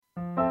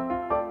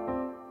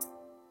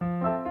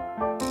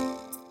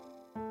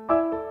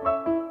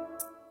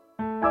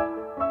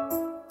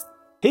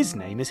His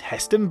name is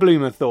Heston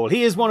Blumenthal.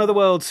 He is one of the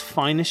world's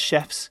finest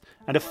chefs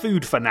and a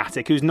food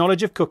fanatic whose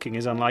knowledge of cooking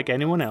is unlike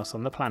anyone else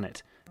on the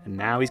planet. And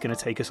now he's going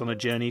to take us on a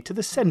journey to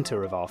the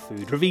centre of our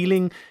food,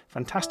 revealing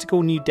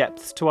fantastical new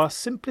depths to our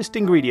simplest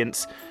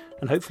ingredients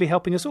and hopefully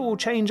helping us all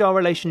change our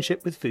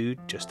relationship with food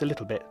just a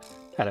little bit.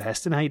 Hello,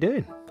 Heston. How you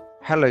doing?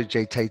 Hello,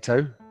 J.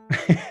 Tato.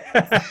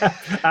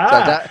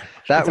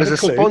 That was a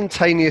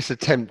spontaneous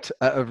attempt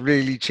at a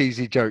really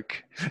cheesy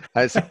joke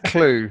as a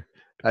clue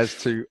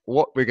as to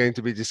what we're going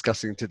to be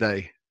discussing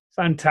today.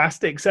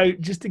 Fantastic. So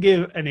just to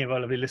give any of our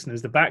lovely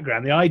listeners the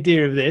background, the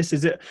idea of this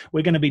is that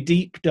we're going to be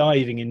deep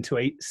diving into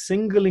a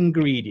single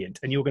ingredient,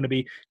 and you're going to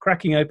be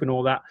cracking open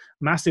all that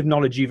massive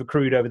knowledge you've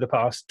accrued over the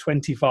past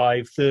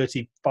 25,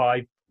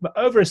 35,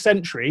 over a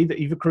century that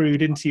you've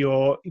accrued into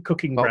your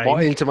cooking brain.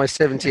 What, into my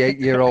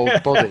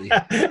 78-year-old body.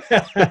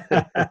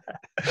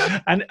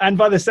 And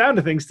by the sound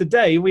of things,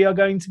 today we are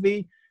going to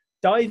be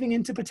diving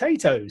into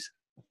potatoes.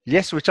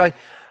 Yes, which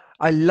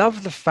I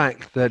love the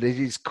fact that it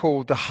is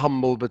called the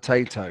humble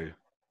potato,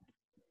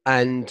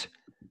 and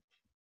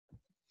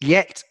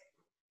yet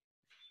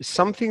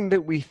something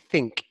that we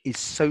think is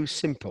so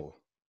simple.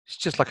 It's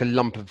just like a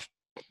lump of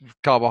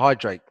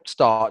carbohydrate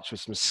starch with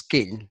some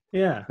skin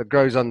that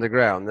grows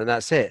underground, and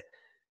that's it.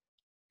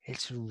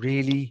 It's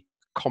really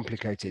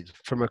complicated.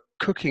 From a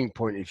cooking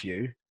point of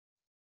view,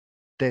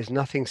 there's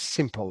nothing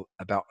simple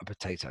about a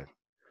potato.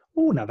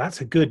 Oh, now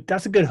that's a good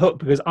hook,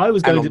 because I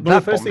was going to, one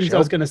of the first things I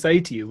was going to say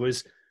to you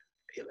was,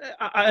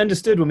 I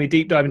understood when we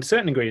deep dive into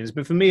certain ingredients,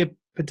 but for me, a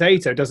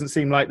potato doesn't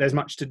seem like there's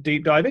much to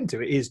deep dive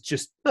into. It is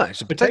just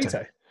it's a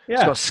potato. Yeah.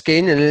 It's got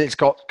skin, and it's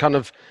got kind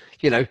of,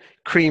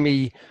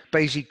 creamy,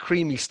 beigey,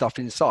 creamy stuff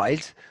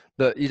inside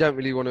that you don't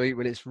really want to eat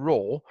when it's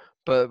raw.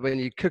 But when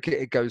you cook it,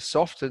 it goes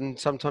soft, and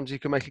sometimes you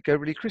can make it go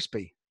really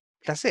crispy.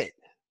 That's it.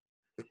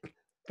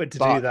 But do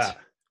that,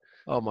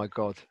 oh my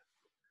God,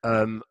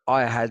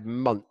 I had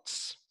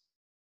months,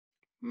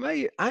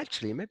 maybe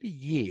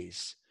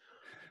years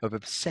of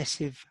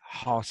obsessive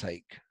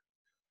heartache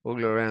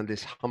all around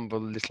this humble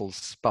little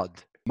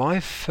spud. My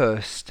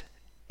first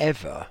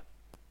ever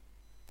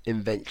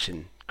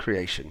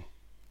creation,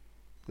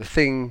 the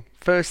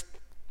first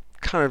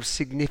kind of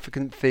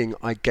significant thing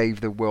I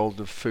gave the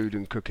world of food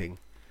and cooking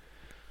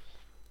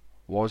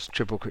was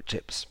triple quick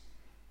chips.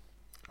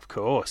 Of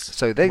course.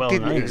 So they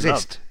didn't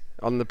exist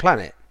on the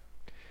planet.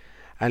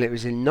 And it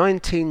was in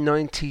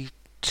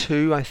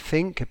 1992, I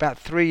think, about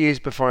 3 years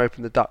before I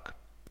opened the Duck.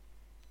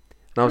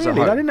 And I was at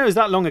home. I didn't know it was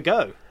that long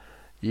ago.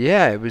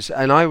 Yeah, it was,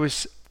 and I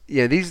was.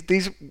 Yeah, these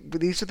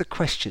are the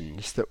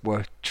questions that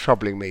were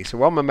troubling me. So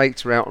while my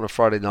mates were out on a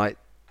Friday night,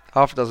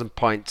 half a dozen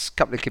pints, a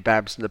couple of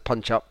kebabs, and a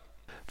punch up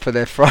for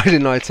their Friday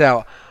night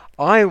out,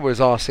 I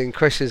was asking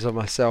questions of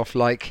myself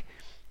like,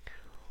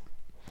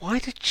 why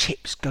do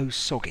chips go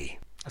soggy?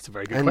 That's a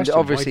very good question. And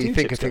obviously you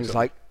think of things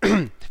like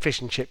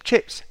fish and chip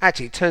chips.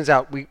 Actually, it turns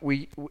out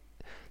we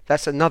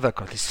that's another.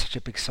 God, this is such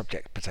a big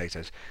subject.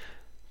 Potatoes.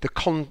 The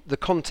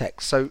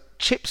context. So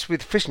chips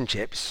with fish and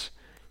chips,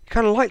 you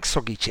kind of like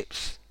soggy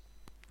chips.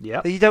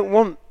 Yeah. You don't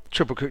want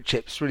triple cooked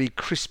chips, really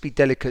crispy,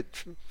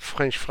 delicate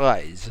French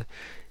fries.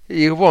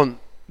 You want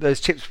those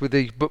chips with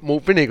the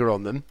malt vinegar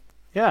on them.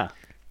 Yeah.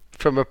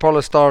 From a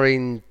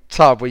polystyrene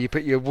tub where you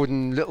put your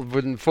little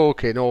wooden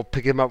fork in, or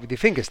pick them up with your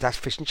fingers. That's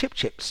fish and chip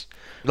chips.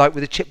 Like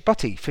with a chip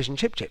butty, fish and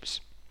chip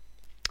chips.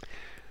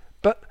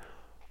 But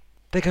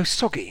they go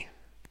soggy.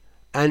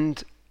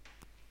 And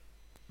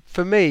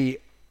for me,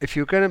 if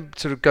you're going to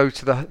sort of go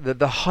to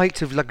the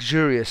height of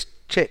luxurious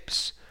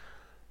chips,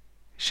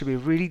 it should be a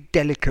really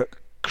delicate,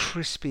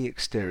 crispy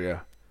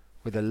exterior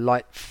with a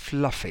light,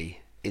 fluffy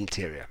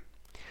interior.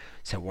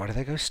 So why do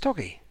they go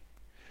soggy?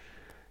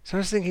 So I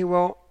was thinking,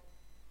 well,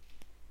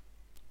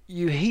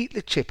 you heat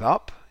the chip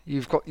up,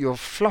 you've got your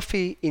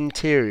fluffy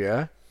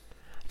interior.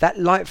 That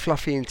light,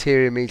 fluffy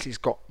interior means it's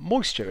got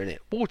moisture in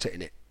it, water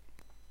in it.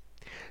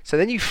 So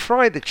then you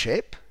fry the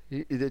chip.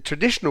 The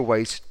traditional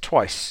way is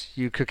twice.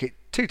 You cook it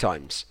 2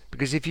 times,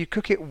 because if you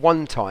cook it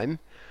 1 time,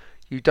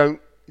 you don't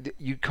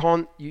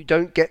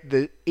get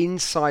the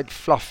inside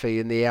fluffy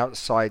and the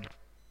outside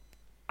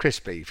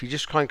crispy. If you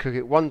just try and cook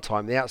it 1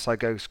 time, the outside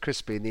goes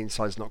crispy and the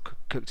inside's not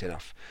cooked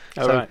enough.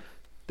 Right.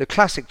 The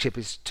classic chip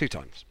is 2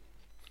 times,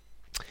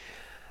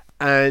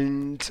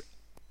 and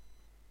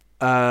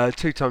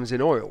 2 times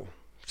in oil.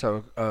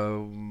 So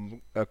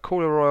a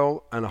cooler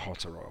oil and a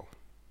hotter oil.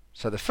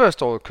 So the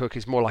first oil cook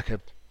is more like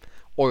a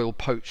oil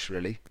poach,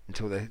 really,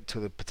 until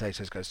the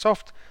potatoes go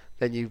soft.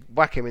 Then you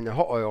whack them in the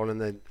hot oil and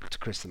then to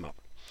crisp them up.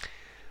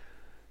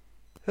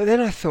 And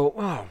then I thought,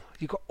 wow,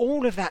 you've got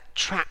all of that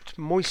trapped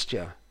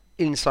moisture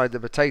inside the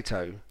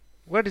potato.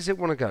 Where does it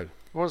want to go?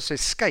 It wants to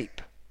escape.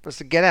 It wants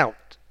to get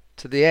out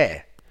to the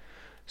air.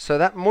 So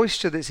that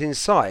moisture that's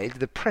inside,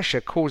 the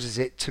pressure causes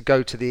it to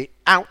go to the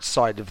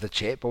outside of the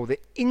chip, or the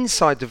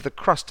inside of the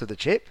crust of the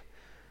chip.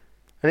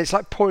 And it's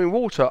like pouring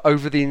water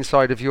over the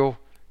inside of your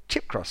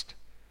chip crust.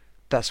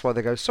 That's why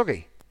they go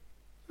soggy.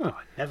 Oh,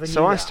 I never knew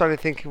So I that. started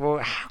thinking, well,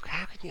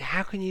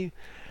 how can you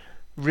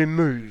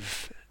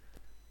remove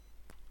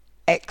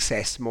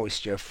excess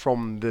moisture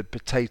from the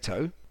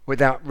potato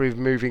without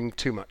removing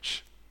too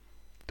much.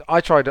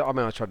 I tried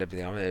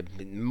everything.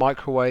 In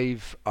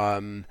microwave.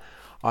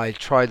 I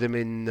tried them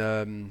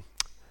in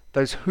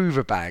those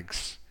Hoover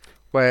bags.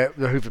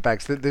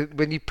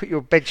 When you put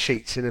your bed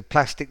sheets in a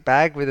plastic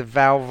bag with a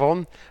valve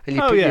on, and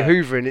you put your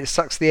Hoover in, it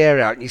sucks the air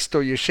out, and you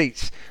store your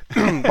sheets.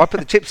 I put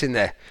the chips in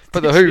there,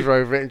 put the Hoover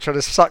over it, and try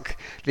to suck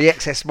the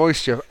excess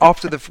moisture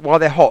while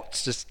they're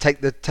hot, just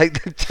take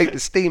the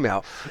steam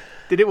out.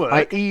 Did it work?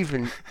 I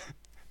even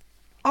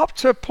up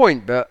to a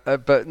point,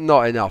 but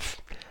not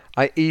enough.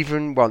 I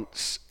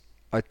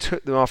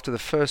took them after the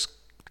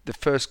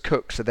first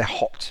cook, so they're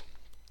hot,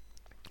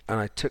 and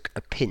I took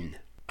a pin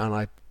and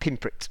I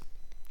pinpricked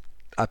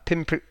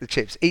the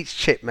chips, each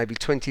chip maybe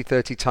 20,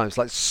 30 times,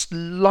 like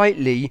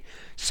slightly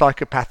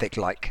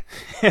psychopathic-like,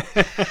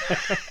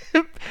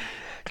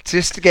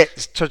 just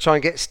to try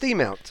and get steam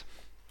out.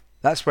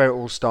 That's where it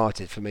all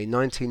started for me,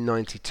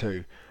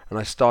 1992, and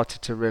I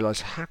started to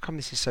realise, how come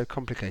this is so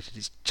complicated?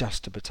 It's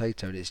just a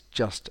potato and it's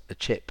just a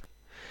chip.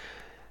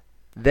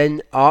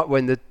 Then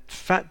when the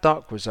fat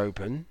duck was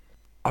open,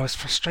 I was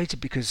frustrated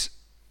because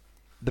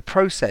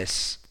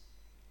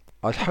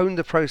I'd honed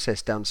the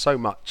process down so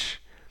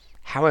much.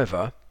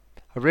 However,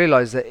 I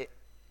realised that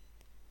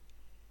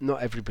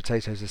not every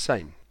potato is the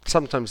same.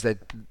 Sometimes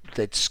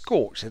they'd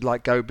scorch.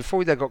 They'd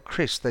before they got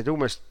crisp, they'd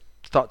almost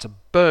start to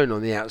burn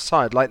on the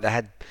outside, like they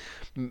had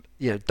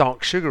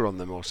dark sugar on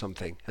them or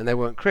something, and they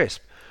weren't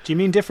crisp. Do you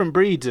mean different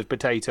breeds of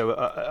potato,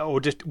 or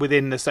just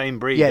within the same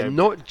breed? Yeah,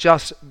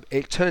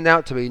 it turned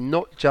out to be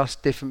not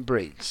just different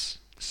breeds.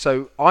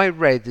 So I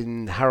read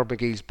in Harold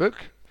McGee's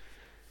book,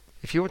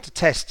 if you want to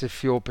test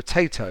if your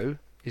potato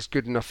is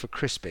good enough for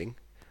crisping,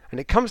 and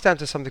it comes down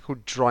to something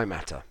called dry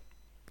matter.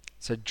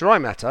 So dry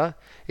matter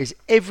is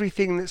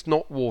everything that's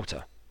not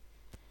water.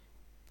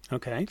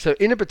 Okay. So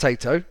in a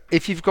potato,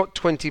 if you've got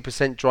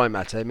 20% dry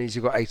matter, it means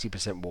you've got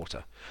 80%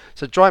 water.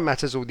 So dry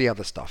matter is all the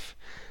other stuff.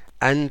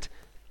 And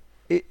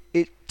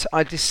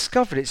I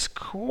discovered it's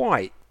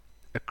quite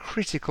a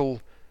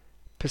critical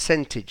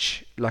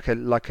percentage, like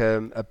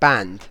a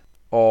band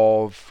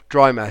of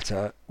dry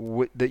matter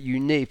that you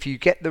need. If you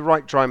get the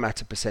right dry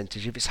matter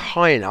percentage, if it's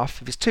high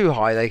enough, if it's too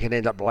high, they can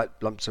end up like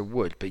lumps of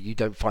wood, but you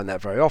don't find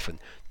that very often.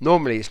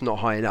 Normally, it's not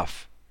high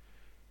enough.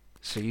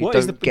 So do you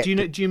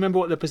remember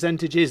what the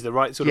percentage is? The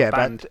right sort of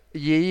band?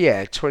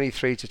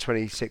 23 to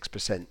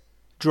 26%.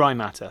 Dry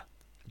matter.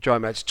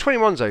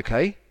 21's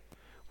okay.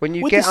 When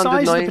you Would get the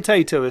size under of the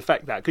potato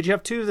affect that? Could you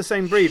have two of the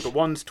same breed, but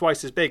one's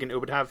twice as big, and it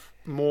would have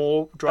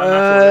more dry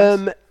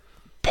matter? Or less?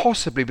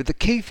 Possibly, but the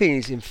key thing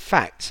is, in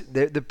fact,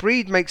 the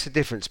breed makes a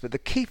difference. But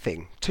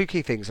two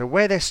key things are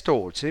where they're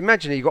stored. So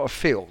imagine you've got a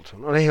field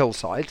on a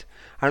hillside,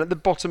 and at the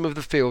bottom of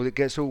the field it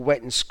gets all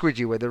wet and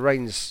squidgy where the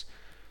rains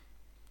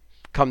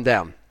come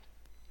down.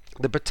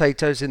 The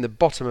potatoes in the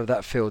bottom of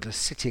that field are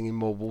sitting in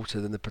more water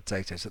than the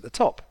potatoes at the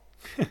top.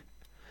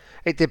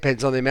 It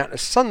depends on the amount of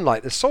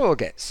sunlight the soil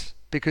gets,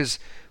 because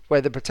where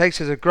the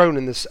potatoes are grown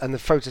and the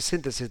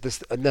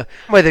photosynthesis,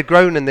 where they're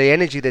grown and the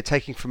energy they're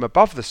taking from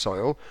above the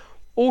soil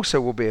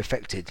also will be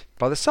affected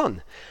by the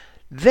sun.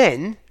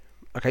 Then,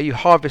 you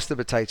harvest the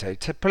potato,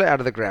 to pull it out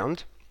of the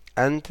ground,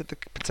 and the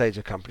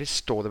potato companies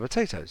store the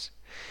potatoes.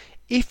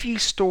 If you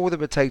store the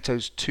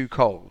potatoes too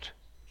cold,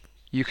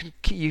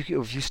 if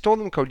you store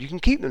them cold, you can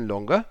keep them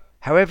longer.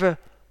 However,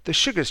 the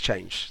sugars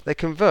change; they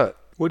convert.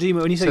 What do you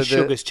mean when you say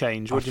sugars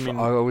change? What do you mean?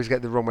 I always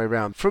get the wrong way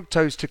around.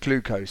 Fructose to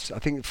glucose. I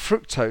think the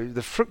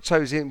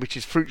fructose in which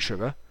is fruit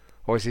sugar,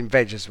 or is in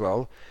veg as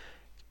well,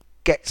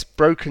 gets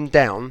broken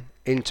down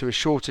into a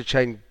shorter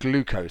chain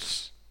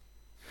glucose.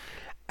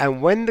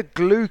 And when the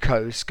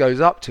glucose goes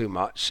up too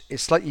much,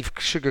 it's like you've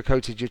sugar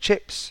coated your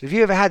chips. Have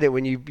you ever had it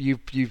when you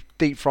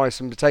deep fry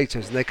some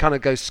potatoes and they kind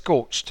of go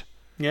scorched?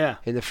 Yeah.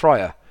 In the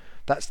fryer.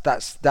 That's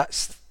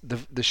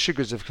the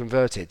sugars have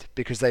converted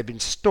because they've been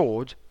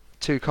stored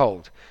too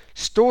cold.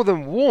 Store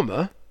them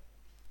warmer.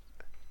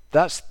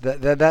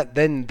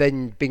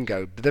 Then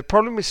bingo. But the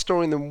problem with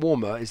storing them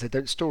warmer is they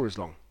don't store as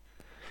long.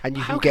 And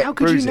you can get how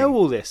could bruising. you know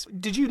all this?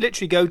 Did you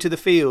literally go to the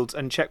fields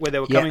and check where they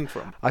were coming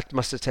from? I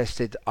must have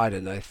tested,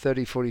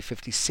 30, 40,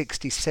 50,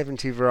 60,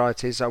 70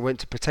 varieties. I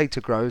went to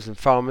potato growers and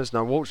farmers, and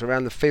I walked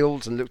around the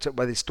fields and looked at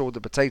where they stored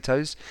the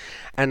potatoes.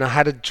 And I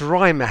had a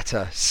dry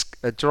matter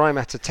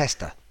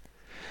tester.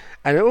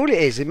 And all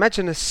it is,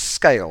 imagine a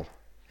scale,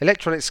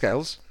 electronic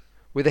scales,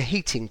 with a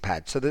heating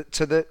pad. So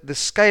the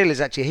scale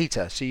is actually a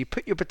heater. So you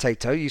put your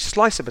potato, you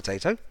slice a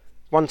potato,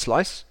 one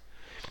slice.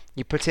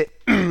 You put it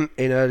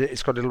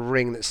it's got a little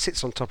ring that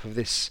sits on top of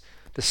the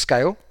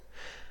scale,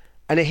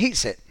 and it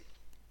heats it.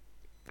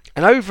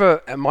 And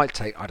it might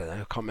take, I don't know,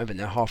 I can't remember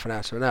now, half an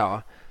hour to an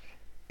hour.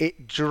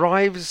 It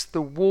drives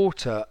the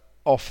water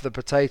off the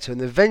potato,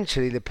 and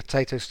eventually the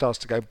potato starts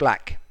to go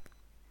black.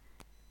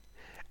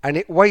 And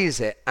it weighs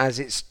it as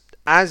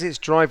it's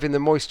driving the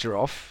moisture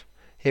off.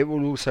 It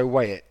will also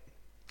weigh it.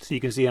 So you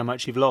can see how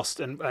much you've lost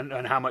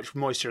and how much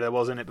moisture there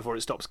was in it before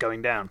it stops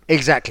going down.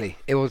 Exactly.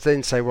 It will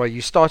then say, well, you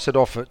started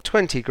off at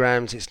 20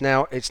 grams. It's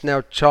now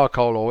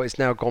charcoal, or it's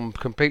now gone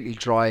completely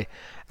dry,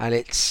 and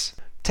it's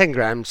 10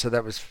 grams. So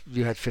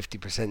you had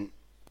 50%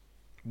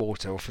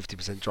 water or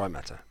 50% dry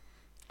matter.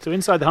 So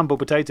inside the humble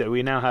potato,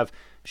 we now have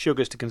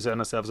sugars to concern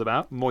ourselves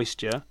about,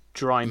 moisture,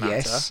 dry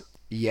matter.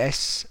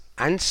 Yes,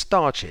 and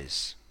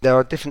starches. There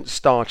are different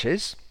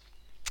starches.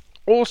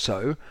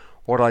 Also,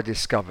 what I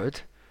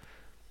discovered,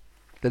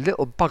 the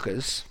little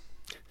buggers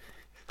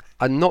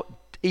are not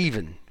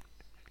even.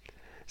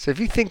 So if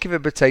you think of a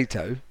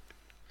potato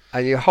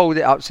and you hold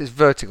it up, so it's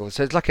vertical.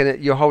 So it's like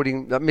you're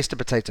holding Mr.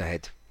 Potato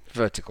Head,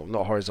 vertical,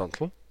 not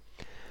horizontal.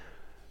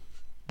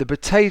 The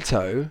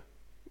potato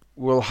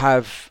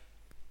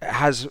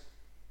has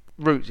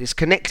roots. It's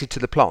connected to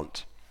the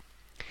plant.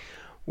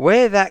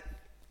 Where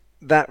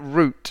that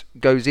root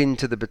goes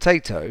into the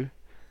potato,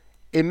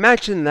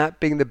 imagine that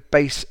being the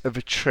base of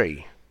a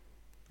tree.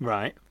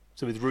 Right.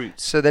 So with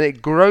roots. So then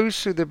it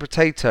grows through the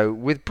potato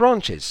with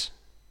branches.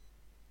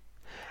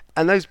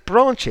 And those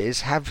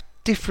branches have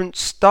different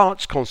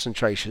starch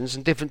concentrations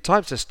and different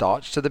types of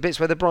starch to the bits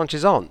where the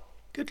branches aren't.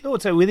 Good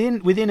Lord. So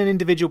within an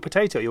individual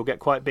potato, you'll get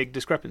quite big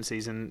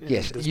discrepancies in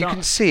yes, the you starch.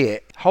 can see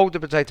it. Hold the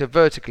potato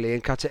vertically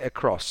and cut it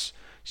across.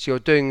 So you're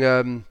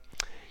doing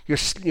you're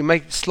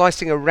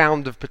slicing a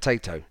round of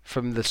potato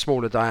from the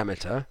smaller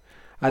diameter,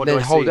 and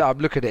then hold it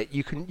up. Look at it.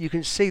 You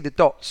can see the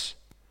dots.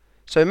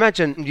 So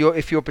imagine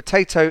if your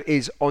potato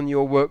is on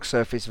your work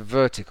surface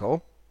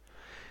vertical.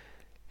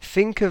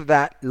 Think of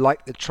that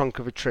like the trunk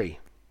of a tree.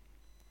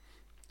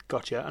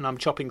 Gotcha. And I'm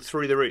chopping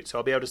through the roots, so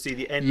I'll be able to see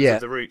the ends of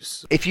the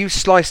roots. If you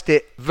sliced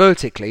it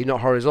vertically,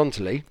 not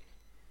horizontally,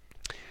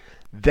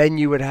 then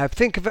you would have.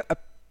 Think of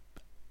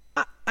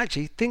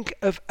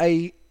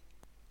a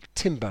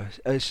timber,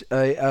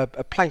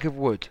 a plank of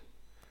wood.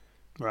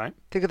 Right.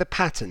 Think of the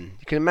pattern.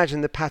 You can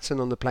imagine the pattern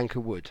on the plank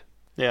of wood.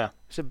 Yeah.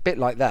 It's a bit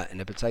like that in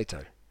a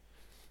potato.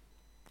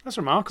 That's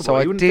remarkable. So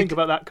you wouldn't think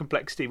about that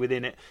complexity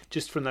within it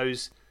just from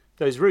those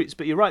roots.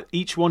 But you're right.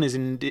 Each one is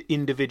an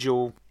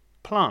individual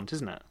plant,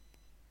 isn't it?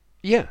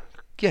 Yeah,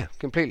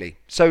 completely.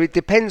 So it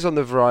depends on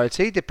the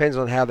variety, depends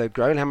on how they've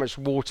grown, how much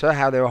water,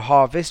 how they were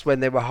harvested, when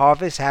they were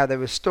harvested, how they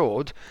were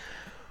stored.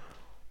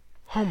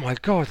 Oh my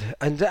God!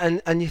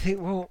 And you think,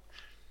 well,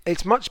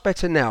 it's much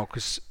better now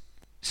because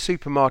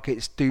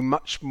supermarkets do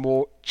much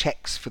more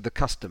checks for the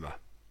customer.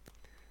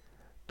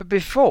 But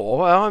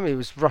before, it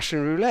was Russian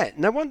roulette.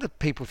 No wonder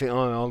people think,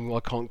 I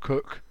can't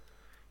cook.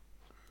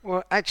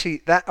 Well,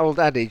 actually, that old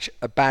adage,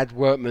 a bad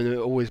workman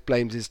always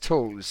blames his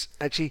tools,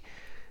 actually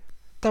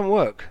don't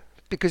work.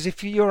 Because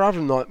if your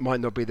oven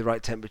might not be the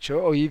right temperature,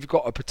 or you've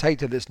got a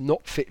potato that's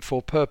not fit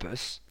for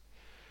purpose,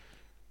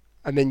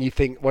 and then you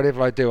think,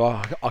 whatever I do,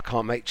 I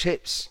can't make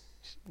chips.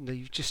 No,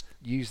 you've just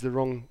used the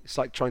wrong. It's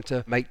like trying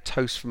to make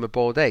toast from a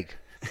boiled egg.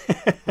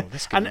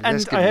 And I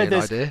heard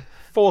there's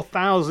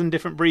 4,000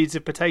 different breeds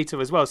of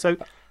potato as well. So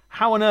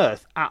how on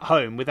earth, at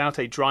home, without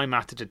a dry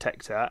matter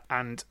detector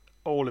and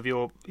all of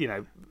your,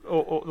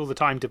 all the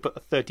time to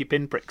put 30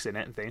 pinpricks in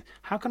it and things,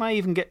 how can I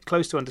even get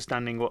close to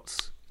understanding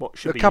what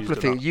should be used? A couple of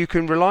things. You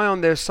can rely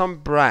on, there's some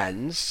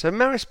brands. So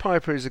Maris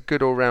Piper is a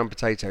good all-round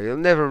potato. You'll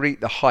never reach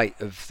the height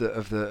of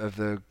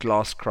the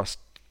glass crust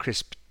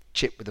crisp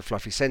chip with a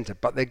fluffy centre,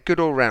 but they're good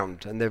all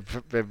round, and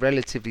they're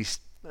relatively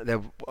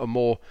they're a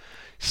more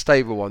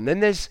stable one.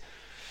 Then there's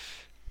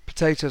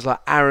potatoes like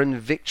Arran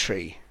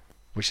Victory,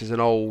 which is an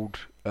old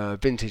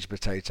vintage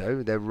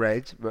potato. They're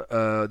red.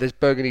 There's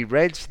Burgundy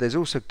Reds. There's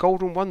also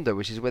Golden Wonder,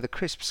 which is where the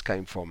crisps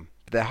came from.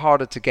 They're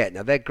harder to get.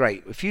 Now they're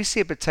great. If you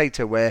see a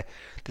potato where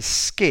the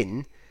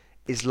skin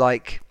is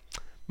like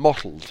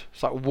mottled,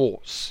 it's like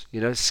warts,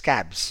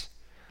 scabs.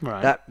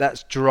 Right.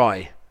 That's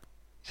dry.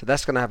 So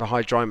that's going to have a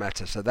high dry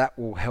matter. So that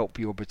will help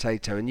your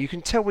potato. And you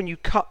can tell when you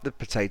cut the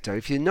potato,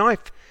 if your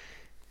knife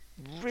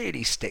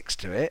really sticks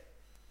to it,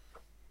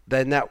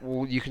 then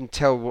you can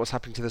tell what's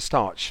happening to the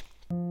starch.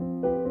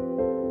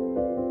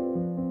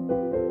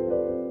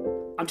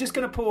 I'm just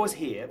going to pause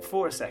here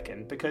for a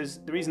second,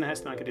 because the reason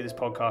Heston and I could do this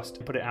podcast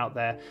and put it out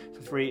there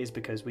for free is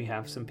because we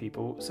have some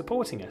people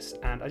supporting us.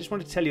 And I just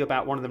wanted to tell you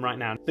about one of them right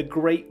now. The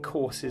Great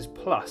Courses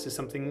Plus is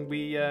something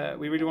we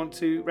really want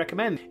to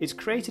recommend. It's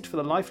created for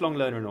the lifelong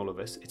learner in all of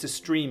us. It's a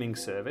streaming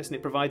service, and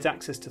it provides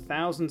access to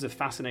thousands of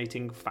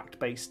fascinating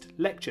fact-based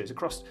lectures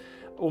across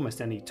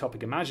almost any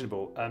topic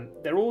imaginable.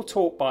 They're all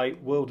taught by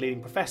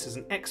world-leading professors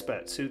and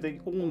experts who they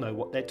all know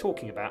what they're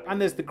talking about.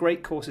 And there's the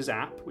Great Courses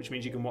app, which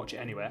means you can watch it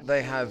anywhere.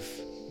 They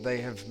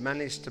have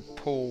managed to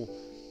pull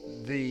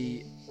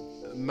the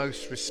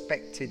most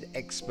respected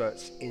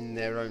experts in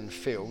their own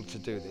field to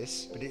do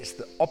this, but it's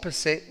the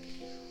opposite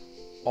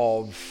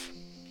of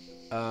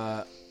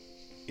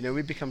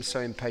we've become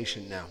so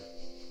impatient now,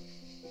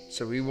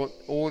 so we want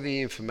all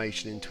the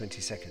information in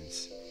 20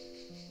 seconds,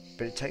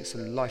 but it takes a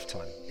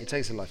lifetime.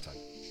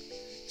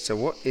 So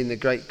what in the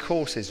Great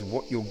Courses,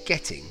 what you're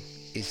getting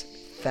is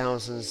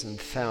thousands and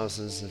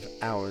thousands of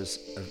hours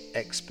of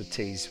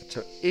expertise.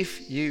 So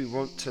if you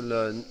want to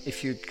learn,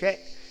 if you get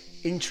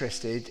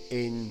interested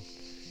in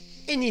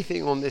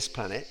anything on this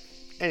planet,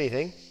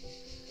 anything,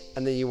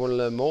 and then you want to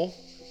learn more,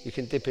 you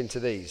can dip into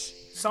these.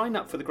 sign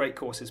up for the Great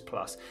Courses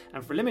Plus,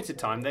 and for a limited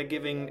time they're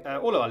giving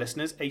all of our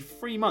listeners a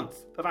free month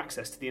of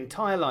access to the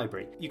entire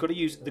library. You've got to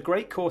use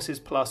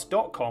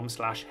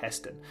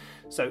thegreatcoursesplus.com/Heston.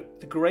 So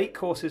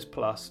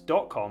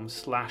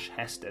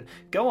thegreatcoursesplus.com/Heston.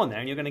 Go on there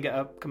and you're going to get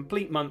a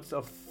complete month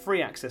of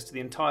free access to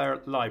the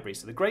entire library.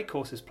 So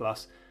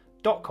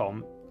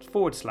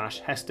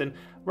thegreatcoursesplus.com/Heston.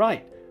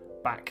 Right,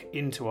 back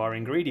into our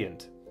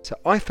ingredient. So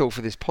I thought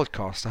for this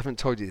podcast, I haven't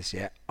told you this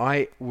yet,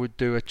 I would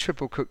do a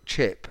triple cooked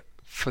chip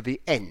for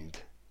the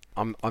end.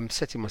 I'm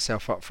setting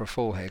myself up for a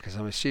fall here because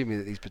I'm assuming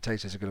that these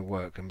potatoes are going to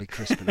work and be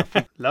crisp enough.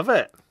 Love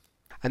it.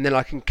 And then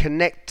I can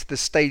connect the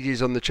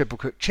stages on the triple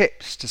cooked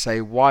chips to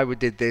say why we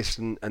did this,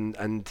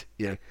 and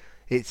you know,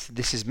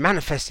 this has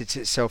manifested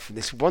itself in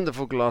this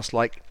wonderful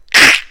glass-like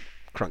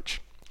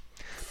crunch.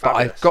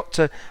 Fabulous.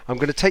 But I'm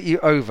going to take you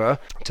over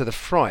to the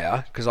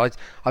fryer because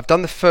I've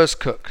done the first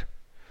cook.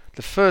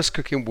 The first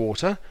cook in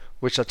water,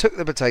 which I took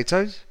the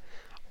potatoes,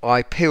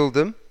 I peeled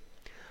them,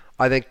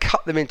 I then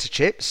cut them into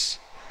chips,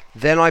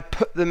 then I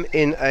put them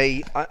in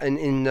a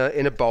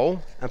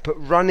bowl and put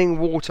running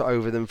water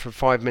over them for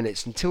 5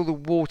 minutes until the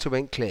water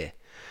went clear.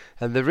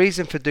 And the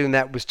reason for doing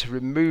that was to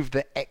remove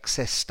the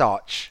excess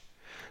starch,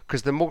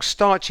 because the more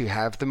starch you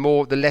have,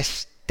 the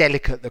less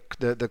delicate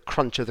the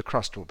crunch of the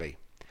crust will be.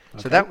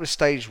 Okay. So that was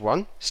stage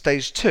 1.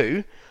 Stage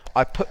 2,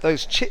 I put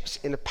those chips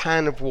in a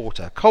pan of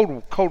water,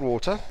 cold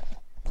water,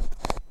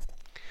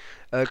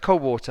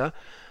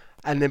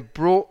 and then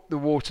brought the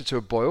water to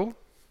a boil.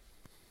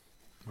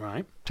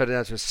 Right. Turned it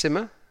down to a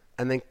simmer,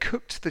 and then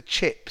cooked the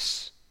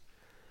chips,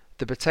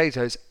 the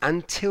potatoes,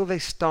 until they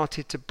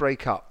started to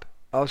break up.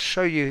 I'll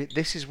show you.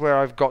 This is where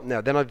I've got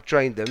now. Then I've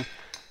drained them,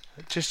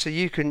 just so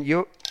you can.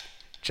 You're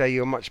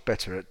much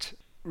better at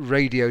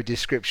radio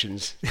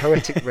descriptions,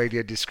 poetic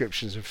radio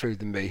descriptions of food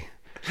than me.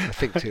 I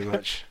think too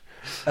much.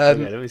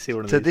 Okay, let me see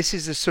one of so these. This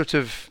is the sort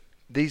of.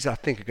 These I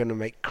think are going to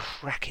make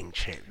cracking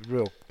chips,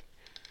 real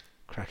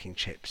cracking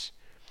chips.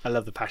 I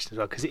love the passion as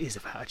well because it is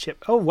about a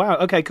chip. Oh wow!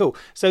 Okay, cool.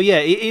 So yeah,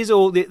 it is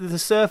all the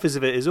surface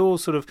of it is all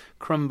sort of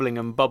crumbling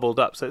and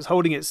bubbled up. So it's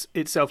holding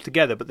itself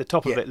together, but the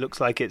top of it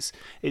looks like it's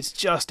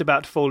just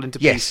about to fall into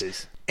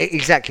pieces.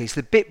 Exactly. It's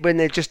the bit when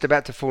they're just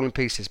about to fall in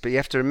pieces. But you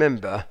have to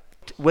remember,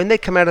 when they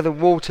come out of the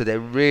water, they're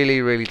really,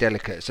 really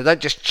delicate. So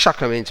don't just chuck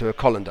them into a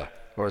colander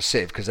or a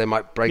sieve because they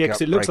might break up. Yeah,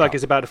 because it looks like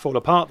it's about to fall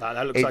apart.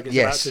 That looks like it's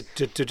about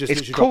to just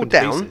it's drop cooled into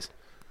down. pieces.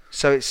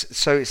 So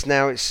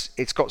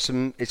it's got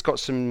some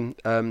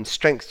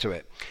strength to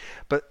it,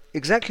 but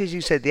exactly as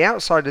you said, the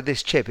outside of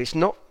this chip it's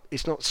not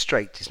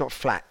straight, it's not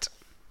flat.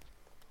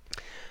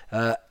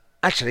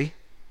 Actually,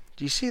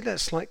 do you see that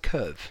slight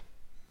curve?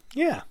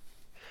 Yeah.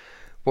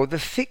 Well, the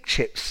thick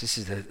chips. This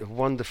is a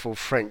wonderful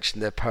French in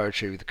their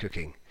poetry with the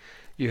cooking.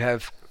 You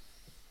have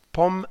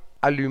pomme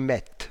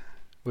allumette,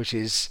 which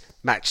is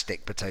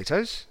matchstick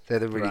potatoes. They're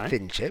the really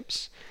thin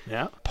chips.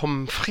 Yeah.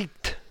 Pomme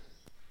frite,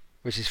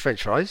 which is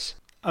French fries.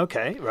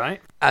 Okay,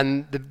 right.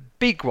 And the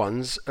big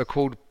ones are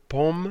called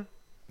pomme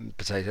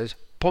potatoes,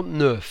 Pont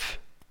Neuf,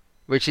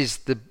 which is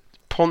the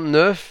Pont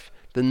Neuf,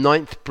 the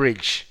 9th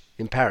bridge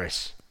in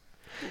Paris.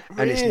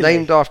 Really? And it's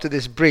named after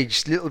this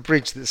bridge, little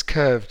bridge that's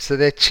curved. So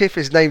their chip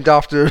is named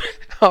after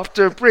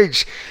a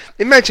bridge.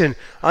 Imagine,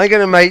 I'm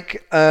going to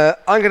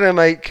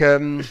make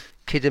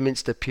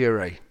Kidderminster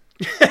puree.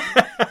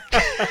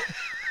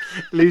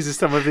 Loses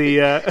some of the.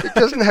 It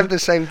doesn't have the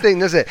same thing,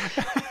 does it?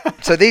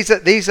 So these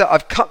are.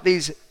 I've cut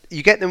these.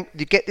 You get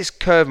this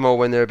curve more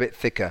when they're a bit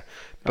thicker,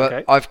 but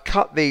Okay. I've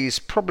cut these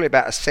probably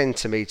about 1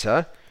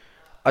 centimetre.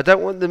 I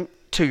don't want them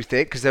too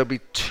thick because there'll be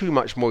too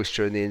much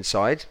moisture in the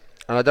inside,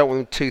 and I don't want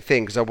them too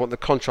thin because I want the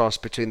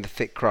contrast between the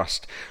thick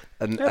crust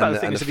and They're about the the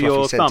thickness of fluffy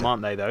your centre. thumb,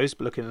 aren't they? Those,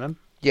 looking at them.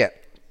 Yeah,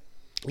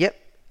 yep.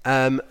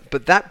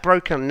 But that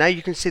broken. Now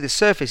you can see the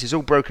surface is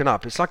all broken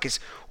up. It's like it's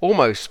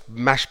almost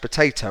mashed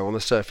potato on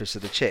the surface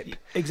of the chip.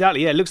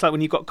 Exactly. Yeah, it looks like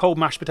when you've got cold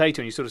mashed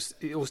potato and you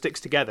it all sticks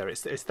together.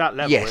 It's that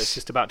level where it's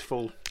just about to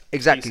fall.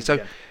 Exactly. pieces So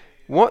again.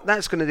 what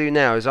that's going to do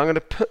now is I'm going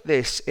to put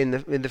this in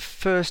the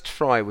first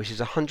fry, which is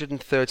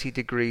 130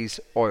 degrees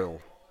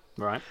oil.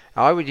 Right.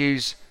 I would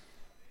use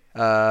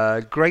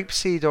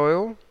grapeseed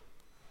oil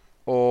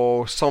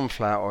or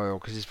sunflower oil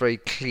because it's very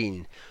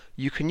clean.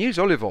 You can use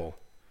olive oil.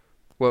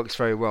 Works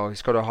very well.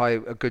 It's got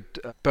a good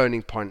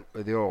burning point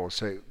with the oil,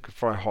 so it can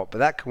fry hot. But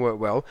that can work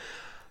well.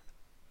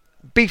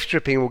 Beef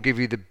dripping will give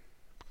you the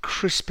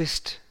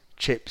crispest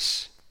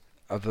chips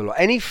of the lot.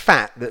 Any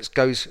fat that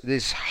goes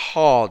this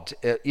hard,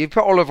 you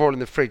put olive oil in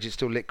the fridge, it's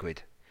still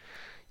liquid.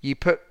 You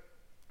put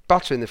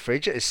butter in the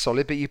fridge, it's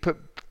solid. But you put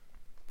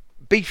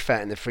beef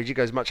fat in the fridge, it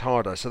goes much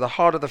harder. So the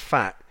harder the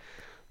fat,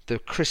 the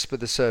crisper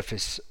the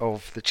surface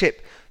of the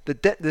chip.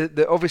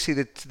 Obviously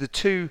the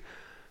two.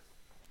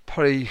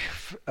 Probably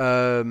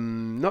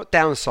not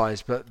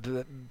downsides, but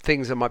the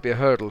things that might be a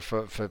hurdle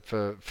for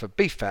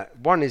beef fat.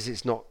 One is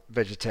it's not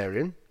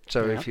vegetarian,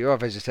 so if you are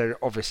vegetarian,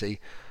 obviously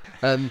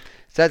that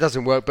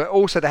doesn't work. But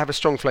also they have a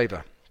strong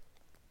flavour.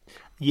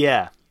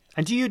 Yeah.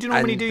 And do you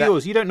normally do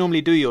yours? You don't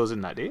normally do yours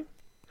in that, do you?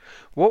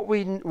 What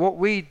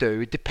we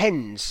do, it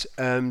depends.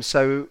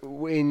 So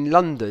in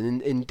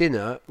London, in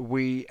dinner,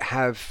 we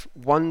have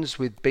ones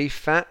with beef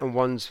fat and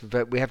ones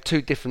we have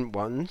two different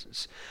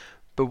ones.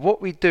 But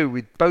what we do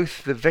with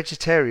both the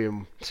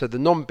vegetarian, so the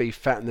non-beef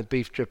fat and the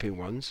beef dripping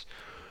ones,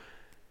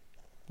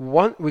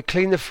 we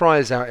clean the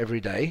fryers out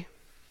every day,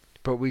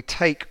 but we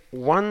take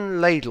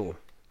one ladle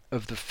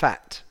of the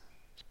fat.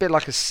 It's a bit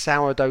like a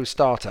sourdough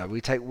starter.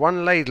 We take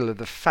one ladle of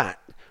the fat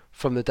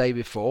from the day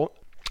before,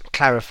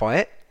 clarify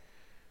it,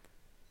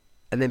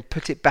 and then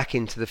put it back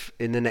into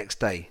in the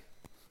next day.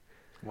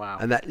 Wow.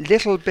 And that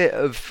little bit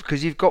of,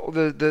 because you've got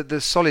the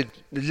solid,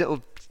 the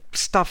little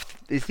stuff,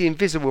 it's the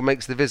invisible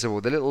makes the visible,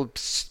 the little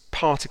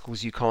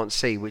particles you can't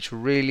see, which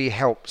really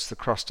helps the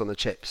crust on the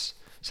chips.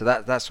 So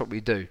that's what we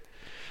do.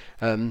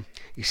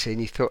 You see,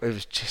 and you thought it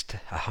was just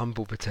a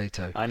humble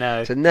potato. I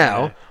know. So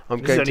now I'm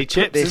This going is only to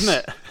chips, put this. isn't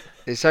it?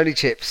 It's only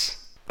chips.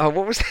 Oh,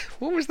 what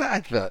was that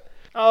advert?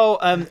 Oh,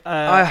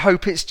 I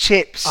hope it's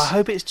chips. I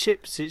hope it's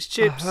chips. It's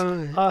chips.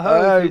 I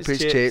hope it's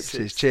chips.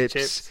 It's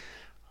chips.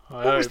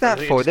 What was that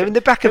for? They're in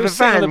the back of a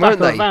van, weren't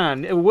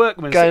they? A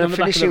workman Going sitting on and the back of the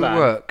finishing van.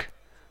 work.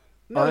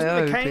 No, I isn't it hope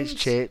the it's Canes?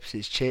 chips.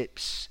 It's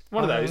chips.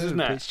 One of I those, isn't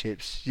hope it? It's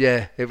chips.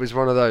 Yeah, it was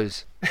one of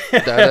those. Da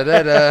da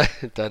da da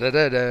da da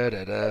da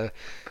da da. See if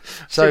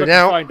I So can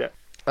now, find it.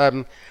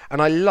 and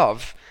I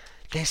love.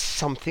 There's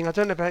something, I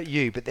don't know about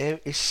you, but there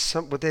is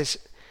some. Well, there's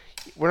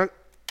when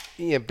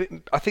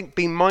I think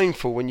being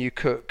mindful when you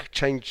cook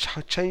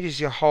changes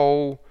your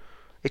whole.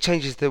 It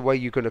changes the way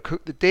you're going to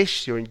cook the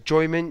dish, your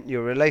enjoyment,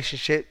 your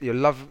relationship, your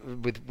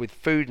love with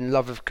food and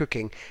love of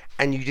cooking,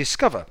 and you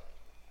discover.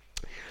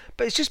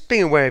 But it's just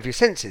being aware of your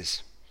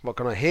senses. What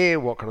can I hear?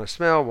 What can I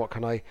smell? What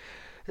can I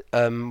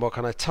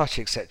touch,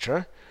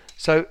 etc.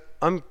 So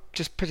I'm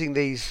just putting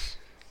these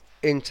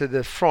into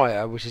the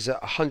fryer, which is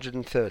at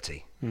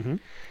 130. Mm-hmm.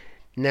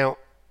 Now,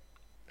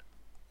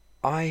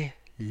 I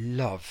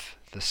love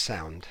the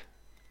sound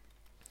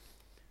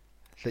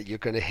that you're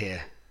going to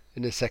hear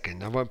in a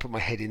second. I won't put my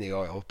head in the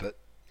oil, but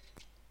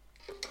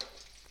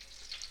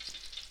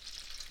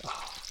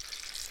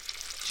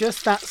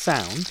Just that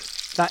sound,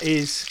 that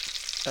is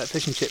a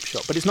fish and chip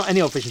shop. But it's not any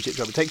old fish and chip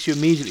shop. It takes you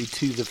immediately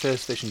to the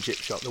first fish and chip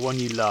shop, the one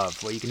you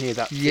love, where you can hear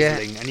that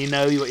sizzling and you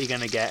know what you're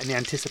going to get and the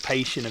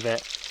anticipation of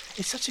it.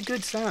 It's such a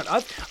good sound.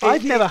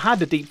 I've never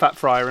had a deep fat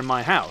fryer in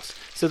my house.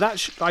 So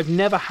I've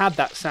never had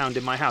that sound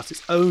in my house.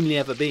 It's only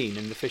ever been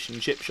in the fish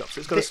and chip shops.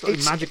 It's got a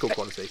slightly magical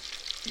quality.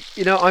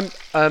 You know,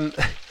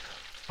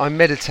 I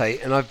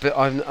meditate, and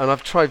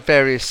I've tried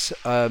various,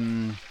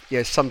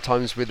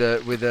 sometimes with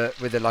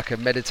a like a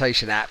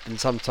meditation app, and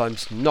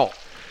sometimes not.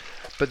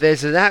 But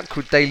there's an app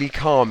called Daily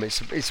Calm. It's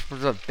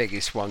the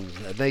biggest one.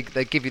 They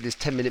give you this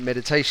 10-minute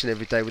meditation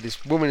every day with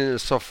this woman in a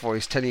soft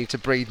voice telling you to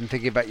breathe and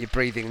thinking about your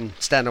breathing and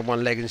stand on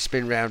one leg and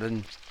spin round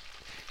and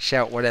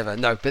shout whatever.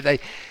 No, but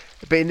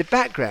in the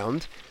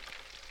background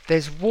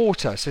there's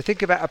water. So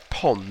think about a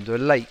pond or a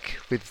lake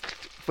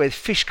where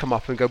fish come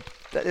up and go,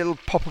 that little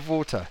pop of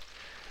water,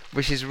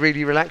 which is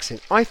really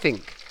relaxing. I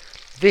think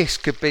this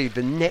could be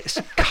the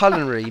next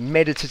culinary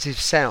meditative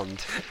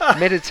sound.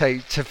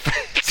 Meditate to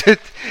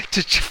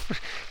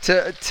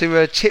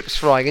chips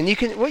frying, and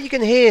what you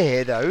can hear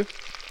here though.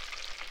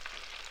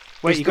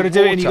 Wait, you got to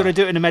do it, and you got to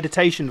do it in a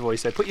meditation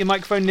voice. So put your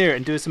microphone near it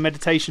and do some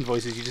meditation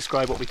voices. You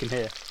describe what we can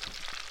hear.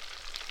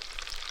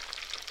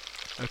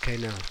 Okay,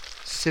 now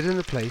sit in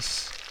a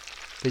place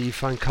that you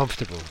find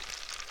comfortable,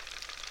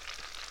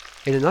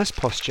 in a nice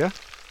posture,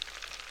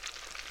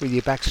 with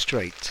your back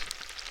straight.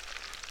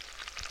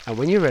 And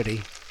when you're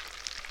ready,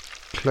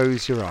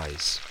 close your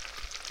eyes.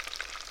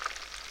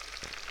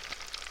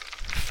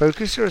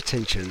 Focus your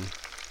attention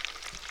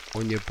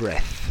on your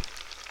breath.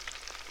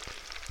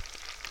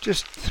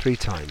 Just 3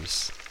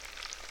 times.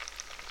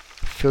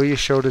 Feel your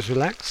shoulders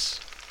relax.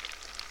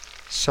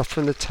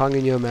 Soften the tongue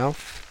in your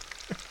mouth.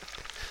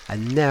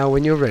 And now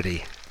when you're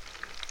ready,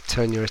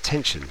 turn your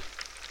attention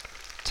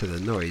to the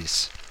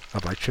noise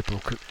of my triple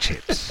cooked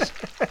chips.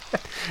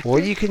 All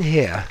you can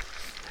hear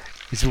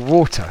is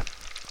water.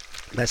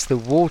 That's the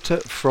water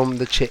from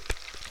the chip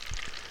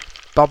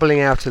bubbling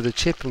out of the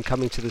chip and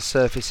coming to the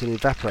surface and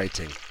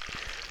evaporating.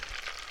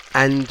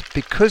 And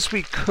because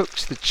we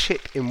cooked the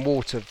chip in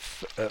water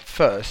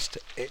first,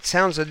 it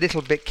sounds a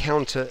little bit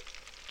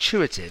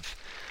counterintuitive,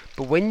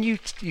 but when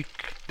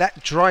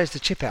that dries the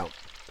chip out.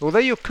 Although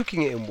you're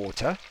cooking it in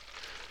water,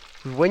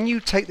 when you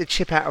take the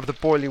chip out of the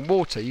boiling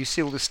water, you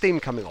see all the steam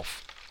coming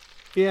off.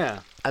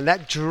 Yeah. And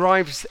that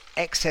drives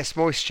excess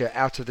moisture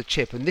out of the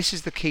chip. And this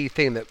is the key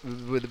thing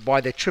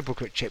why they're triple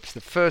cooked chips.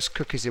 The first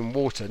cook is in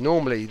water.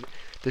 Normally,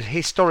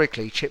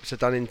 historically, chips are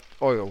done in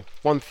oil,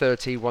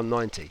 130,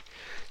 190.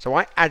 So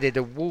I added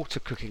a water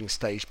cooking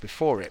stage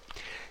before it.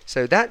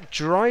 So that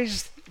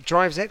drives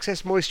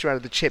excess moisture out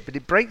of the chip, but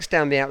it breaks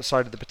down the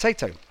outside of the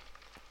potato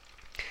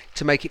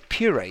to make it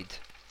pureed.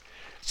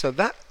 So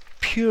that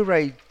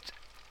pureed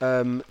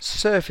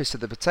surface of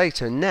the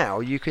potato, now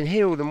you can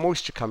hear all the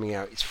moisture coming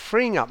out. It's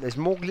freeing up. There's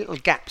more little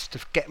gaps to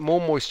get more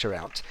moisture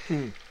out.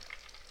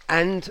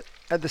 And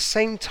at the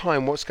same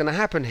time, what's going to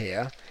happen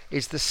here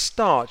is the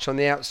starch on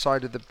the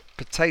outside of the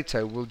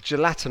potato will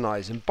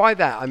gelatinize, and by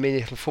that I mean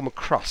it'll form a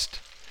crust.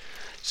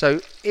 So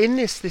in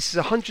this is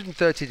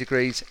 130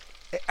 degrees,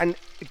 and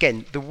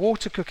again, the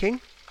water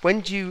cooking,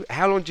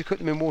 how long do you cook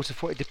them in water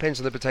for? It depends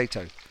on the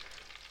potato.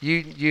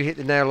 You hit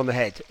the nail on the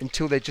head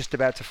until they're just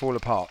about to fall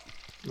apart.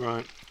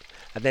 Right.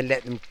 And then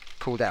let them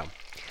cool down.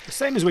 The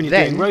same as when you're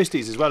doing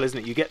roasties as well, isn't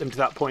it? You get them to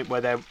that point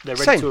where they're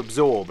ready to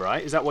absorb,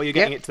 right? Is that why you're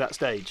getting it to that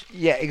stage?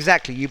 Yeah,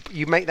 exactly.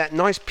 You make that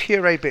nice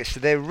puree bit so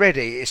they're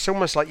ready. It's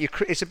almost like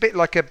it's a bit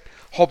like a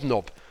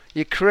hobnob.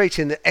 You're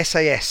creating the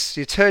SAS.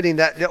 You're turning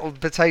that little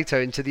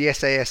potato into the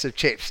SAS of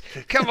chips.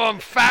 Come on,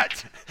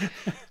 fat.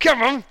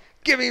 Come on,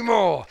 give me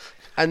more.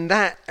 And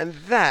that,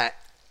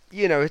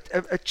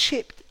 a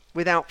chip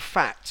without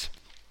fat,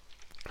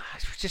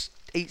 just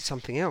eat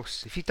something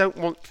else. If you don't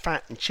want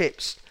fat and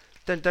chips,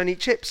 don't eat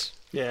chips.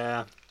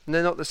 Yeah. And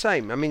they're not the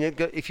same. I mean,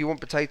 if you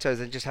want potatoes,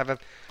 then just have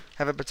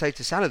a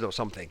potato salad or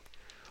something,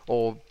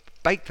 or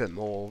bake them,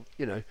 or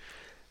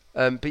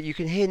But you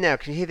can hear now.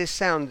 Can you hear this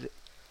sound?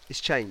 It's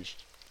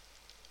changed.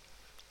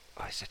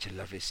 Oh, it's such a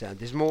lovely sound.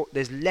 There's more.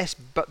 There's less,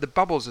 but the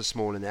bubbles are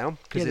smaller now.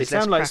 Yeah, they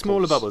sound like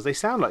smaller bubbles. They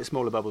sound like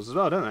smaller bubbles as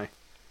well, don't they?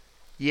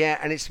 Yeah,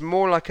 and it's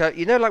more like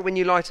like when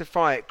you light a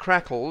fire, it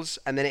crackles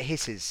and then it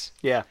hisses.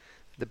 Yeah.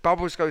 The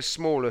bubbles go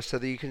smaller so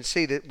that you can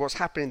see that what's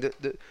happening.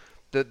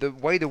 The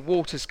way the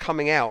water's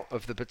coming out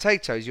of the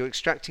potatoes, you're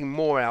extracting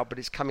more out, but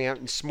it's coming out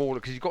in smaller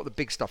because you've got the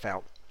big stuff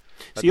out.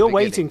 So you're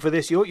waiting for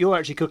this. You're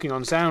actually cooking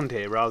on sound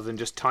here rather than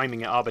just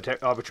timing it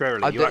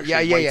arbitrarily.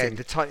 Yeah.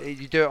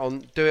 You do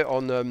it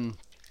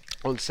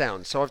on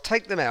sound. So I've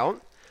taken them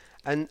out,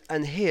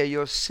 and here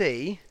you'll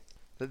see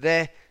that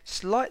they're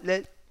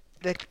slightly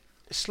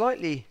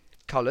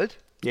coloured.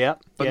 Yeah,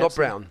 but not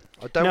brown.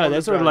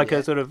 They're sort of like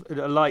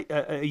a light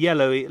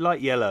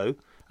yellow.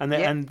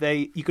 And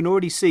you can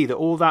already see that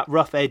all that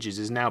rough edges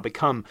has now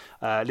become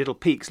little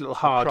peaks, little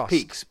hard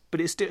peaks.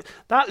 But it's still,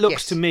 that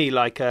looks to me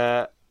like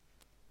a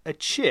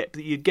chip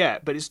that you'd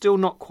get, but it's still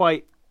not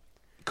quite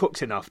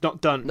cooked enough,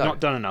 not done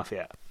enough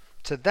yet.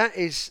 So that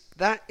is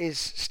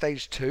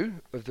stage 2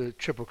 of the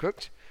triple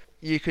cooked.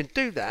 You can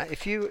do that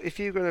if you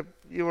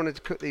wanted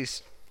to cook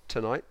these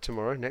tonight,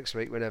 tomorrow, next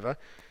week, whenever.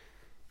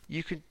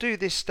 You could do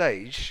this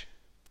stage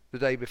the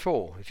day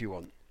before if you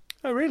want.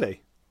 Oh, really?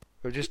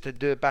 Or just to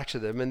do a batch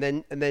of them, and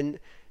then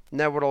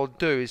now what I'll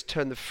do is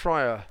turn the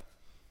fryer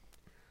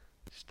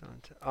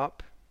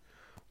up.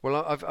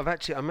 Well,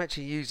 I'm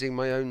actually using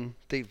my own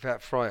deep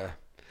fat fryer,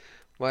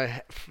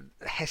 my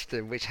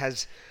Heston, which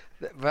has.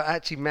 But I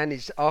actually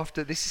managed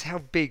after. This is how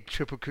big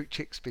triple cooked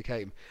chicks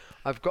became.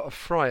 I've got a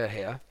fryer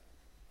here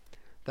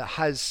that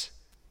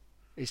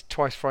is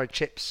twice fried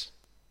chips.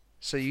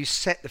 So you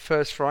set the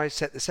first fry,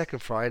 set the second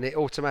fry, and it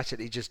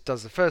automatically just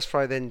does the first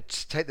fry. Then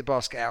take the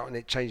basket out, and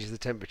it changes the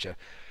temperature.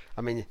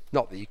 I mean,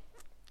 not that you,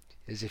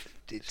 as if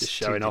it's just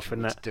showing off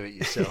in that. To do it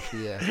yourself.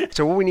 Yeah.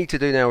 So all we need to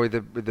do now with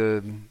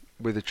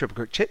the triple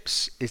cooked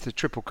chips is the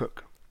triple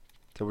cook.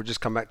 So we'll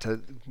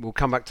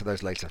come back to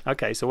those later.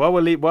 Okay, so while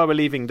we're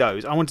leaving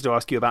those, I wanted to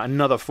ask you about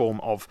another form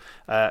of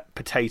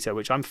potato,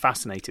 which I'm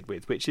fascinated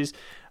with, which is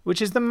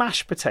the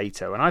mashed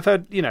potato. And I've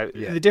heard,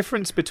 the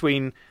difference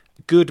between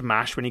good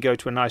mash when you go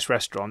to a nice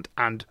restaurant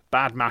and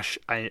bad mash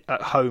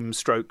at home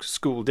 /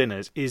 school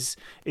dinners is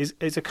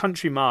a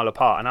country mile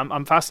apart. And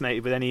I'm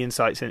fascinated with any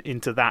insights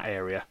into that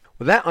area.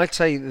 Well, that I'd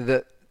say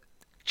that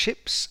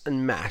chips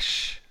and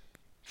mash,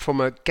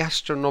 from a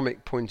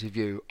gastronomic point of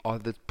view, are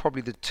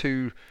probably the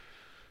two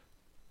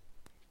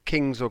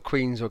kings and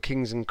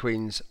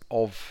queens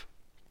of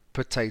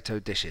potato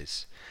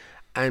dishes.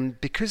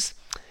 And because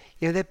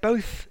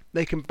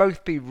they can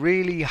both be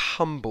really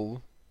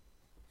humble,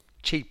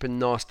 cheap and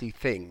nasty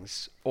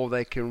things, or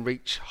they can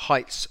reach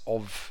heights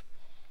of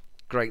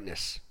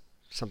greatness,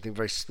 something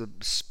very,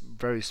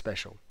 very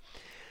special.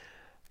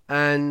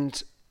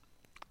 And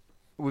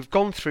we've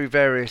gone through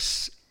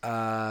various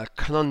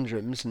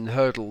conundrums and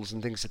hurdles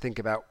and things to think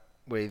about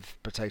with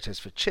potatoes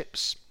for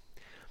chips.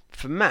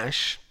 For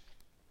mash,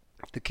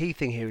 the key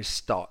thing here is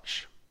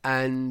starch.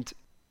 And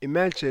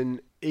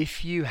imagine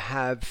if you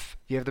have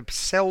the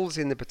cells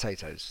in the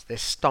potatoes, they're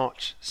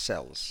starch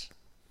cells.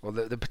 Well,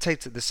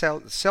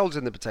 the cells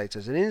in the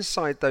potatoes, and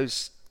inside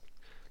those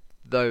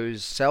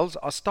cells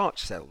are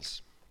starch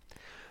cells.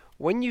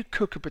 When you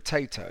cook a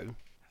potato,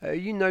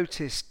 you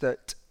notice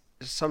that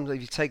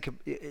sometimes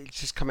it's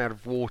just come out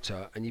of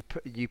water, and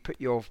you put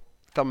your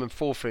thumb and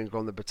forefinger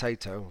on the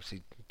potato.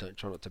 Obviously, don't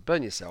try not to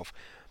burn yourself,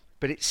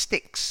 but it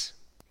sticks.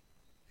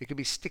 It can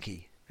be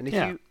sticky,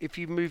 and if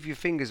you move your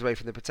fingers away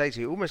from the potato,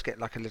 you almost get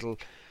like a little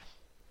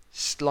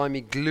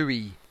slimy,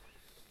 gluey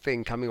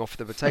thing coming off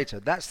the potato.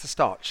 That's the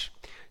starch.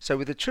 So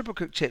with the triple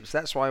cooked chips,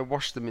 that's why I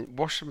wash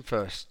them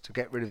first to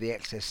get rid of the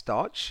excess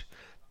starch.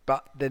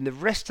 But then the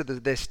rest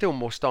of there's still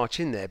more starch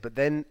in there. But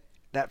then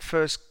that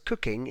first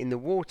cooking in the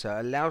water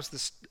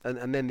allows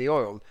and then the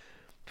oil,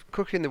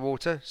 cook in the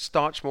water,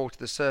 starch more to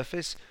the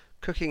surface.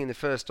 Cooking in the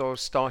first oil,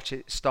 starch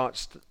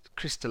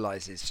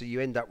crystallizes, so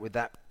you end up with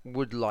that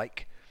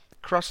wood-like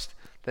crust.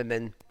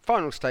 Then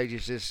final stage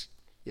is just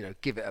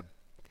give it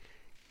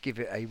give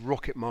it a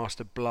Rocket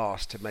Master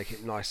blast to make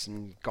it nice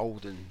and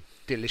golden,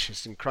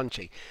 delicious and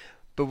crunchy.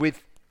 But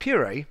with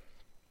puree,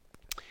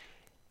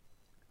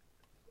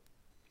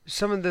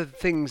 some of the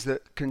things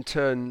that can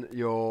turn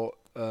your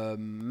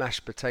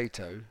mashed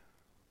potato,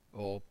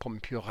 or pomme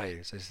puree,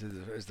 as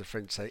the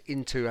French say,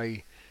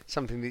 into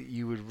something that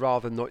you would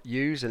rather not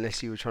use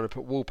unless you were trying to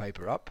put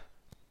wallpaper up,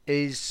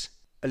 is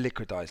a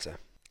liquidizer.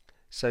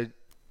 So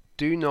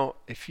do not,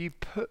 if you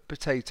put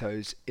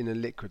potatoes in a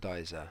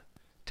liquidizer,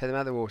 take them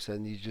out of the water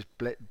and you just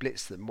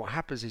blitz them, what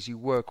happens is you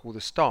work all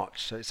the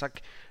starch. So it's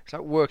like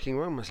working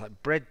almost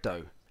like bread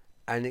dough,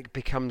 and it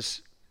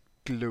becomes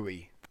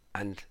gluey.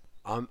 And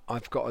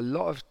I've got a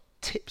lot of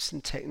tips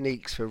and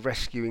techniques for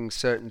rescuing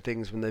certain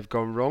things when they've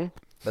gone wrong,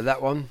 but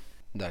that one,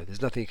 no,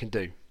 there's nothing you can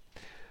do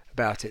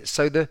about it.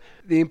 So the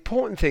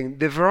important thing,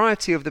 the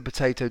variety of the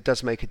potato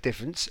does make a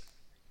difference.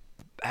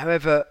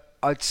 However,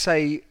 I'd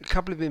say a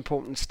couple of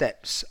important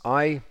steps.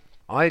 I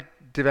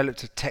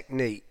developed a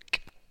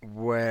technique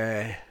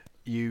where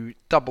you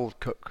double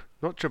cook,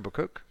 not triple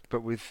cook,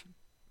 but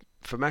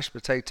for mashed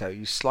potato,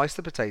 you slice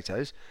the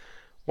potatoes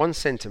 1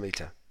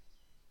 centimetre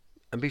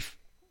and be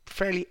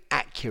fairly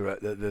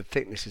accurate that the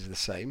thickness is the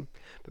same,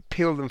 but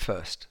peel them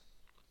first.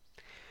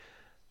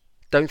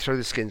 Don't throw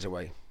the skins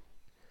away.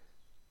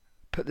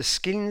 Put the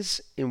skins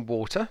in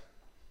water,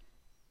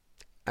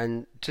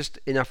 and just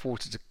enough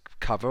water to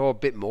cover, or a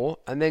bit more,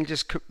 and then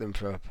just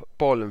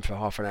boil them for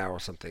half an hour or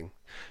something.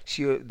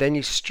 So then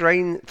you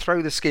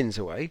throw the skins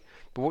away,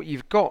 but what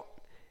you've got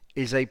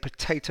is a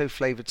potato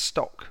flavoured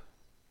stock,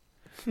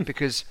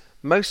 because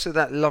most of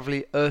that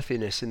lovely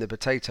earthiness in the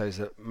potatoes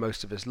that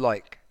most of us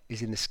like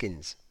is in the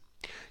skins.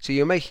 So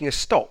you're making a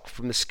stock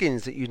from the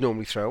skins that you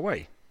normally throw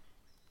away.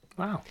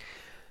 Wow.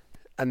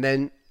 And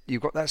then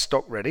you've got that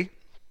stock ready.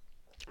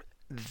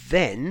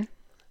 Then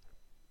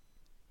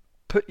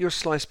put your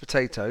sliced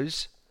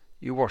potatoes,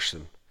 you wash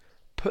them,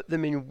 put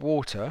them in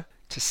water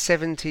to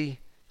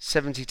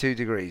 72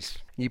 degrees.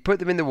 You put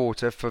them in the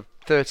water for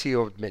 30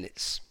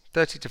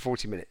 to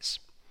 40 minutes.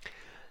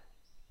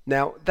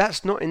 Now,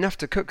 that's not enough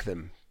to cook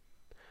them.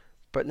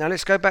 But now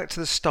let's go back to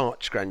the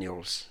starch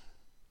granules.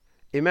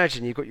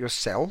 Imagine you've got your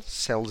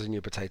cells in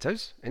your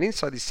potatoes, and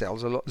inside these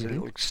cells are lots of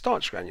little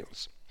starch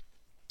granules.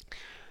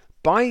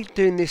 By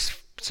doing this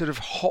sort of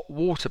hot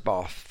water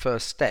bath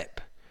first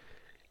step,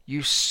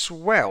 you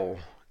swell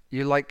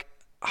the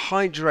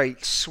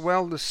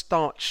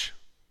starch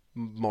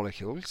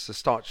molecules, the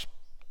starch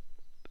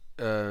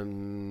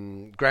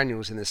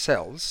granules in the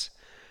cells,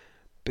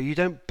 but you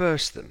don't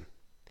burst them,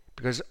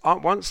 because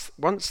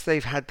once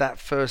they've had that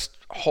first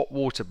hot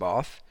water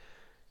bath,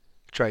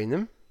 drain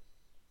them,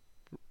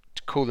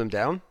 cool them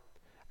down,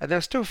 and they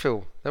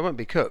won't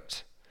be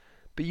cooked,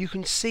 but you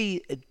can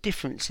see a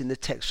difference in the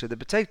texture of the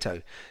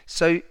potato.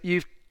 So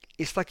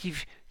it's like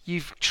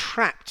you've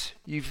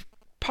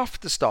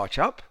puffed the starch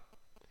up,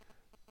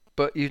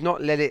 but you've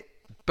not let it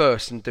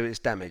burst and do its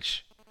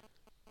damage,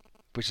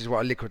 which is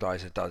what a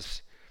liquidizer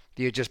does.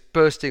 You're just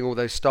bursting all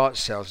those starch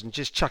cells and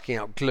just chucking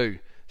out glue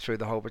through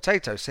the whole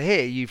potato. So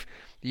here you've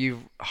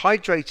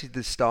hydrated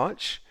the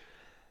starch,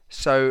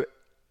 so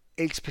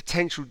its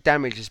potential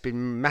damage has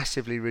been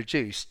massively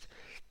reduced.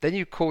 Then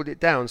you cooled it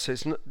down, so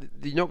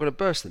you're not going to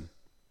burst them.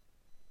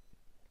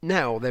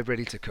 Now they're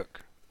ready to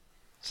cook.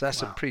 So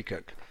that's a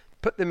pre-cook.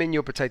 Put them in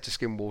your potato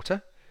skin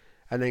water,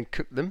 and then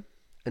cook them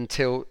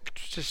until,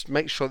 just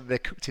make sure that they're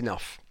cooked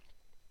enough.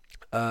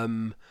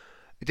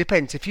 It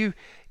depends.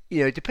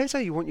 It depends how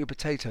you want your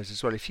potatoes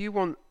as well. If you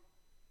want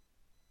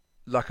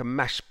like a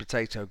mashed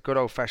potato, good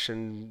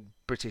old-fashioned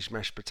British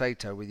mashed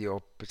potato with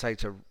your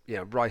potato,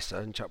 ricer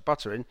and chuck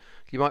butter in,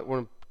 you might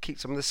want to keep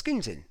some of the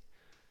skins in.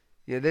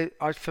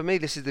 For me,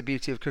 this is the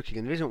beauty of cooking,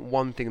 and there isn't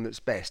one thing that's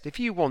best. If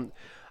you want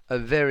a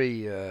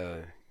very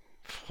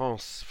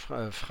French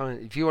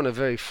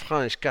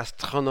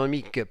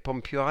gastronomique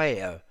pomme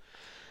puree,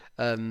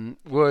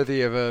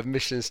 worthy of a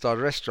Michelin-starred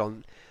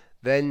restaurant,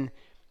 then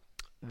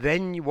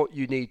what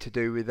you need to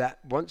do with that,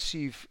 once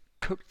you've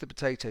cooked the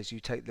potatoes, you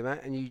take them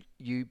out and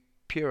you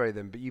puree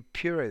them, but you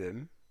puree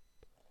them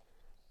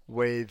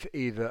with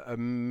either a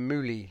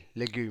mouli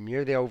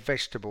legume, the old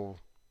vegetable.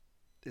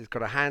 It's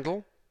got a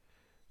handle,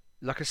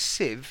 like a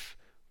sieve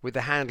with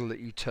a handle that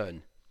you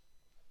turn.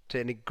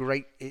 And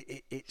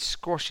it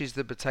squashes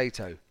the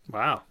potato.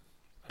 Wow.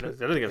 I don't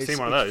think I've seen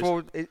one of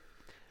those.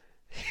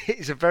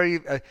 It's a very,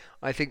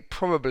 I think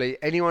probably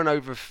anyone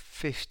over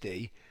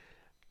 50,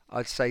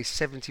 I'd say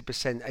 70%,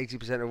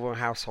 80% of all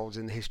households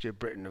in the history of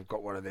Britain have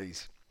got one of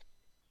these.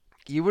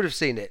 You would have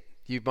seen it.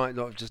 You might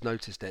not have just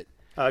noticed it.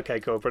 Okay,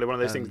 cool. Probably one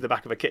of those things at the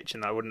back of a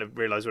kitchen that I wouldn't have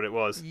realised what it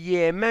was.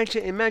 Yeah,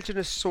 imagine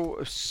a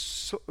sort of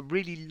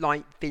really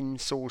light, thin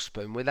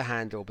saucepan with a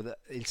handle, but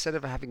instead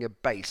of having a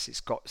base,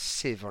 it's got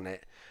sieve on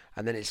it,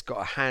 and then it's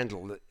got a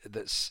handle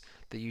that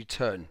you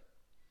turn.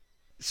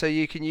 So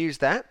you can use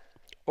that,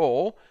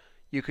 or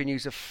you can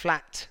use a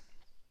flat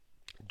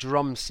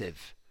drum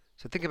sieve.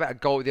 So think about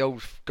the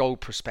old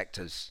gold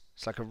prospectors.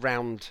 It's like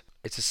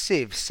it's a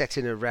sieve set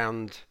in a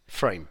round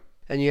frame.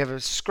 And you have a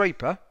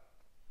scraper,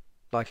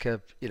 like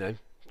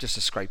just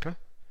a scraper,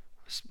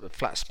 a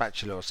flat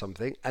spatula or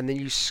something, and then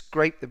you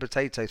scrape the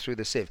potato through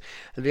the sieve.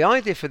 And the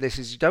idea for this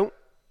is you don't,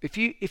 if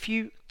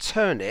you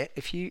turn it,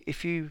 if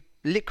you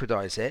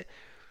liquidize it,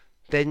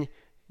 then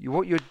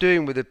what you're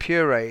doing with the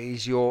puree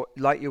is you're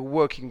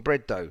working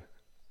bread dough,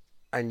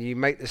 and you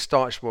make the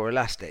starch more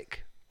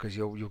elastic because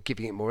you're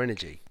giving it more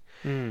energy.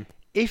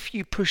 If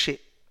you push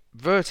it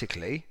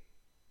vertically,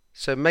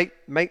 so make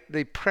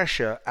the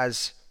pressure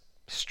as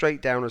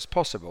straight down as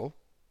possible,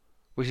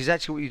 which is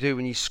actually what you do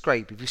when you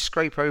scrape. If you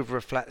scrape over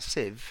a flat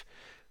sieve,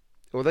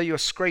 although your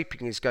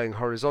scraping is going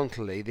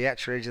horizontally, the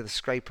actual edge of the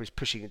scraper is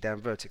pushing it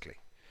down vertically.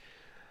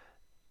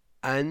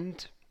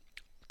 And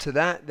to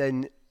that,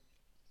 then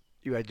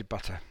you add your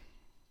butter,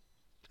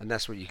 and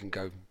that's where you can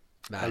go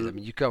mad. I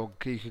mean, you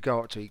could go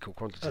up to equal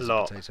quantities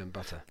of potato and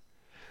butter.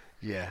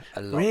 Yeah,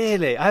 a lot.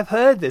 Really? I've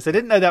heard this. I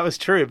didn't know that was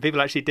true.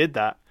 People actually did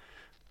that.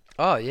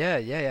 Oh yeah,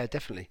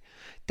 definitely.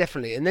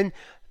 And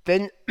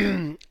then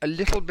a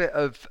little bit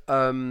of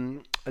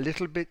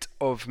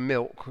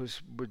milk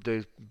would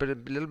do, but a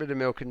little bit of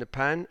milk in the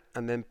pan,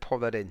 and then pour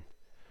that in.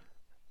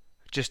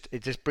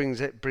 It just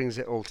brings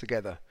it all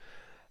together.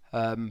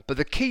 But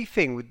the key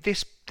thing with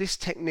this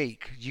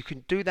technique, you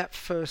can do that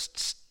first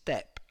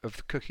step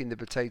of cooking the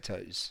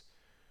potatoes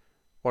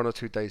 1 or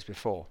 2 days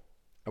before,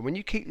 and when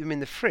you keep them in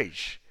the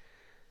fridge,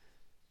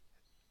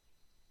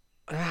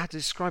 I don't know how to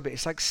describe it.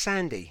 It's like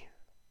sandy.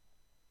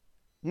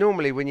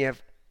 Normally, when you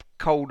have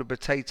colder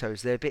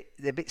potatoes, they're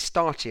a bit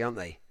starchy, aren't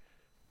they?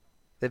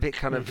 They're a bit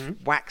kind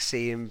of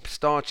waxy and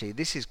starchy.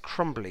 This is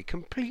crumbly,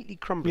 completely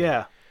crumbly.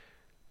 Yeah.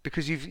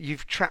 Because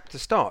you've trapped the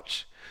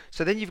starch.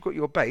 So then you've got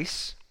your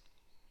base,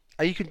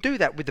 and you can do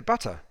that with the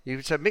butter.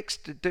 So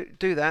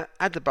do that,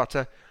 add the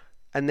butter,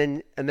 and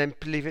then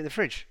leave it in the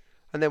fridge.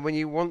 And then when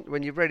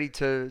you're ready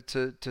to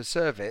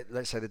serve it,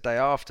 let's say the day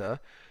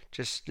after,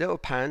 just little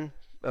pan,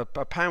 a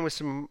pan with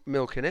some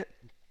milk in it,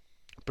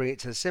 bring it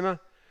to the simmer,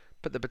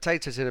 put the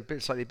potatoes in a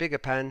slightly bigger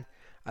pan,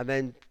 and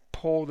then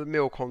pour the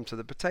milk onto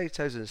the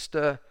potatoes and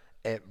stir.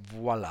 Et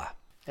voila.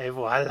 Et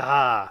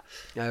voila.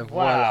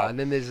 Voila. And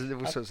then there's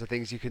all sorts of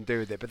things you can do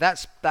with it. But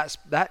that's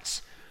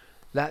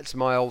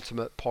my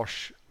ultimate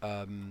posh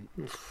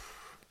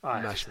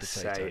mashed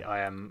potato. Say, I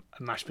am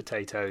mashed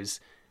potatoes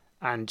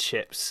and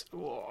chips.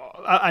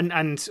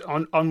 And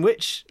on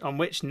which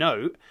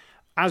note,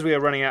 as we are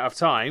running out of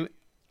time,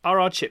 are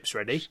our chips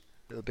ready?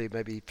 It'll be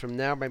maybe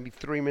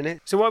 3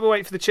 minutes. So while we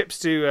wait for the chips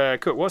to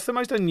cook, what's the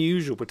most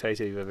unusual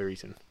potato you've ever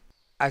eaten?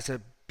 As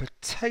a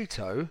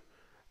potato,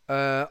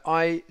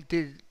 I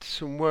did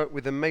some work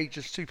with a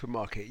major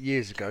supermarket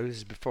years ago. This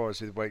is before I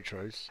was with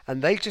Waitrose,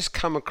 and they just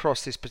come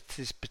across this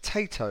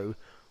potato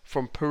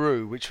from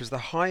Peru, which was the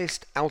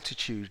highest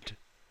altitude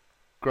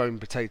grown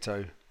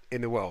potato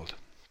in the world.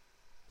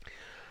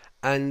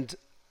 And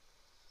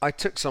I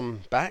took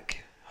some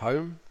back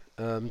home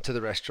to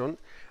the restaurant,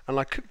 and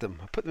I cooked them.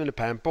 I put them in a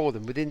pan, boiled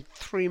them. Within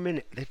 3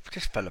 minutes, they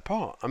just fell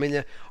apart. I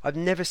mean, I've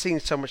never seen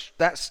so much.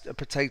 That's a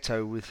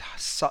potato with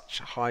such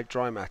high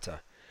dry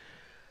matter,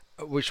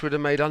 which would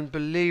have made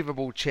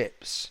unbelievable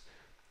chips.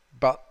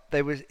 But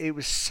it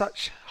was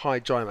such high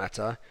dry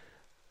matter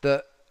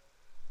that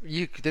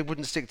they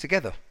wouldn't stick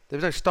together. There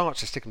was no starch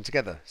to stick them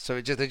together, so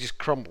they just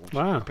crumbled.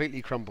 Wow.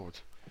 Completely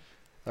crumbled.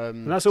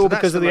 And that's all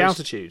because of the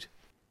altitude.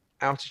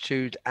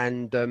 Altitude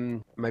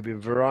and maybe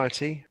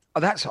variety.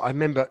 I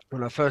remember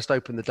when I first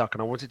opened the duck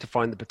and I wanted to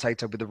find the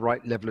potato with the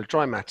right level of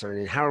dry matter. And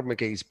in Harold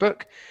McGee's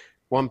book,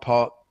 1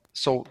 part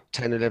salt,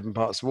 10, 11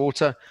 parts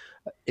water.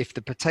 If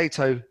the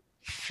potato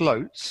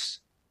floats,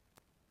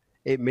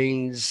 it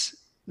means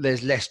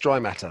there's less dry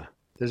matter.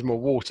 There's more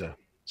water,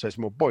 so it's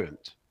more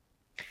buoyant.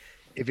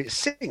 If it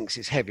sinks,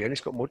 it's heavier and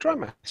it's got more dry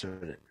matter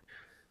in it.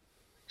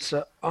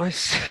 So I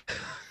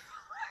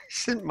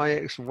sent my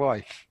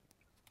ex-wife,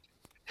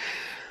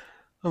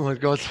 oh my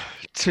God,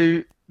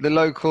 to the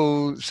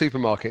local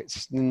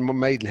supermarkets in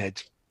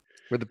Maidenhead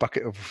with a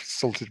bucket of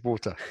salted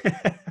water.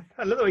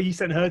 I love the way you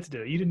sent her to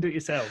do it. You didn't do it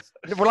yourself.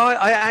 Well,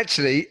 I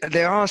actually,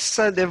 there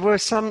were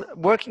some,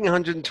 working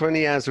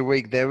 120 hours a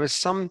week, there was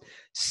some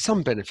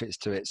benefits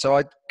to it. So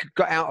I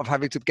got out of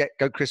having to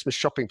go Christmas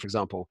shopping, for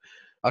example.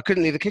 I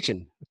couldn't leave the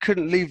kitchen.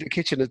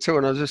 At all,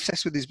 and I was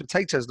obsessed with these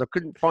potatoes, and I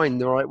couldn't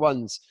find the right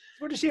ones.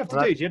 What did she have to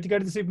do? Did you have to go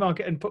to the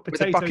supermarket and put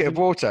potatoes with a bucket of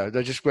water?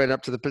 I just went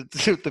up to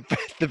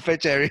the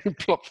veg area and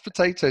plopped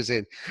potatoes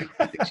in.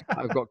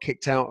 I got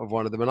kicked out of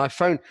one of them, and I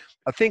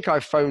think I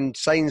phoned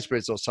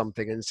Sainsbury's or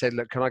something and said,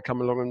 "Look, can I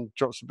come along and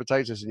drop some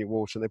potatoes in your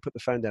water?" And they put the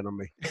phone down on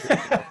me.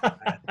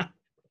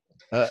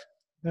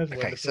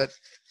 Okay, so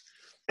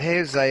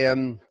here's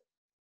a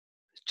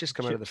just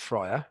come out of the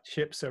fryer.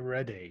 Chips are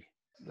ready.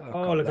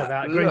 Oh, look at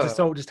that. Grains of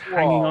salt just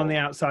hanging on the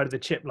outside of the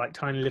chip like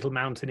tiny little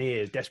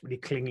mountaineers, desperately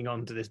clinging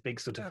on to this big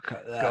sort of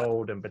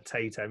golden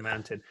potato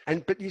mountain.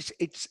 But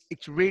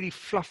it's really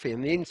fluffy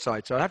on the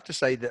inside. So I have to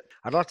say that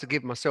I'd like to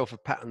give myself a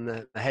pat on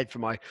the head for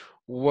my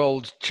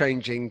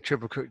world-changing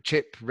triple cooked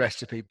chip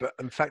recipe. But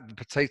in fact, the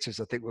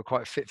potatoes, I think, were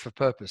quite fit for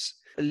purpose.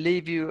 I'll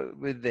leave you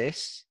with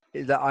this,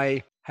 is that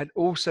I had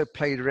also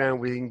played around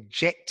with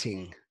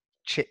injecting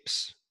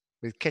chips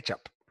with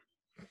ketchup.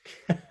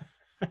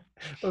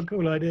 What a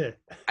cool idea.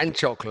 And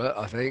chocolate,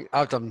 I think.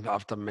 I've done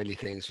many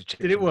things with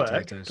chips Did it and work?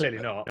 potatoes. Clearly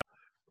not.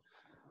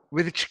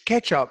 With the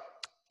ketchup,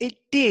 it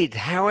did.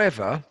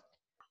 However,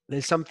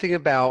 there's something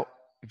about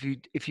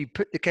if you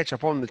put the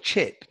ketchup on the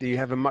chip, you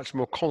have a much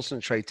more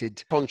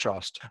concentrated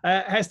contrast.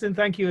 Heston,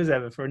 thank you as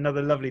ever for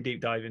another lovely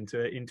deep dive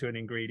into an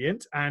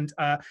ingredient. And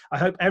I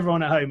hope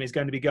everyone at home is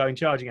going to be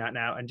charging out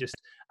now and just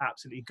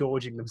absolutely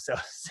gorging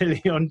themselves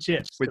silly on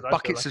chips. With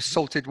buckets of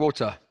salted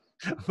water.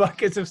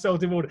 Buckets of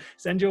salted water.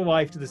 Send your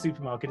wife to the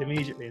supermarket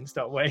immediately and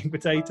start weighing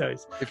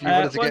potatoes. If you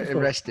wanted to get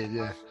arrested,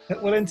 yeah.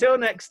 Well, until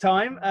next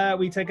time,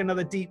 we take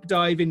another deep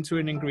dive into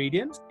an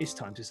ingredient. It's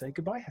time to say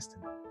goodbye,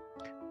 Heston.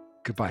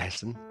 Goodbye,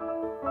 Heston.